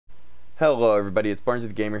Hello everybody, it's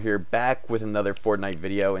barnzeythegamer here, back with another Fortnite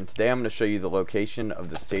video, and today I'm going to show you the location of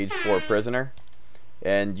the stage 4 prisoner.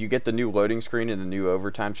 And you get the new loading screen in the new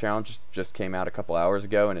overtime challenge, just came out a couple hours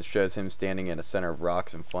ago, and it shows him standing in a center of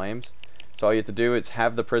rocks and flames. So all you have to do is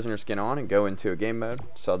have the prisoner skin on and go into a game mode.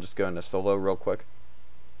 So I'll just go into solo real quick.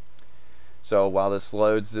 So while this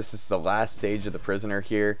loads, this is the last stage of the prisoner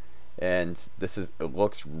here. And it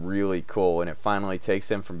looks really cool, and it finally takes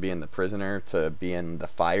him from being the prisoner to being the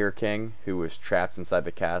Fire King who was trapped inside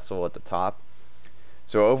the castle at the top.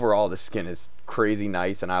 So overall the skin is crazy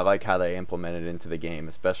nice, and I like how they implement it into the game,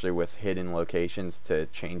 especially with hidden locations to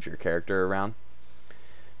change your character around.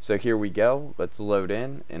 So here we go, let's load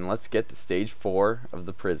in and let's get to stage 4 of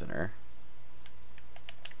the prisoner.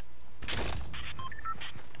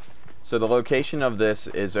 So the location of this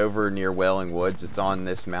is over near Wailing Woods. It's on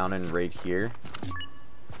this mountain right here.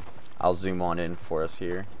 I'll zoom on in for us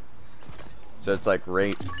here. So it's like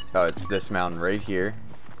it's this mountain right here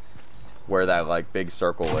where that like big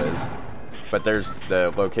circle is. But there's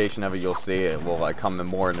the location of it, you'll see it will like come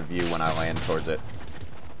more into view when I land towards it.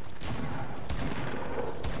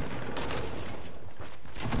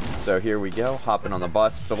 So here we go, hopping on the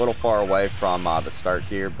bus. It's a little far away from the start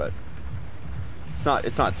here, but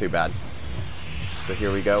it's not too bad. So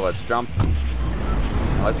here we go, let's jump.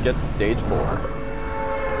 Let's get to stage 4.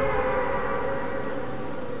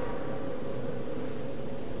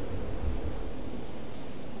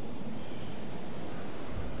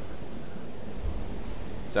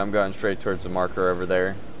 So I'm going straight towards the marker over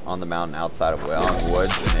there on the mountain outside of Wailing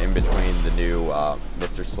Woods and in between the new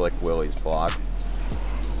Mr. Slick Willie's block.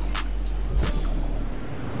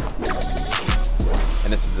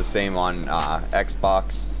 And this is the same on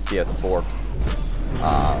Xbox, PS4,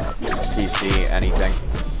 PC, anything.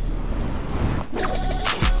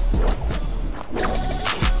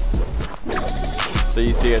 So you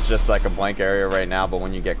see it's just like a blank area right now, but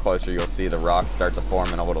when you get closer you'll see the rocks start to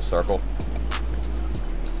form in a little circle.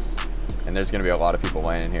 And there's going to be a lot of people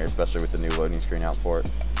landing here, especially with the new loading screen out for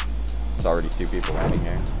it. It's already 2 people landing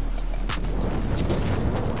here.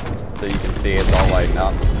 So you can see it's all lighting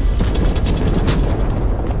up.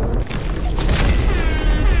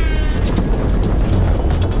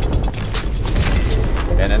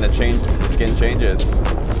 And then the skin changes,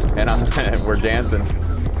 and we're dancing.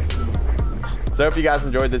 So I hope you guys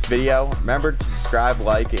enjoyed this video. Remember to subscribe,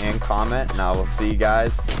 like, and comment, and I will see you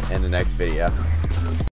guys in the next video.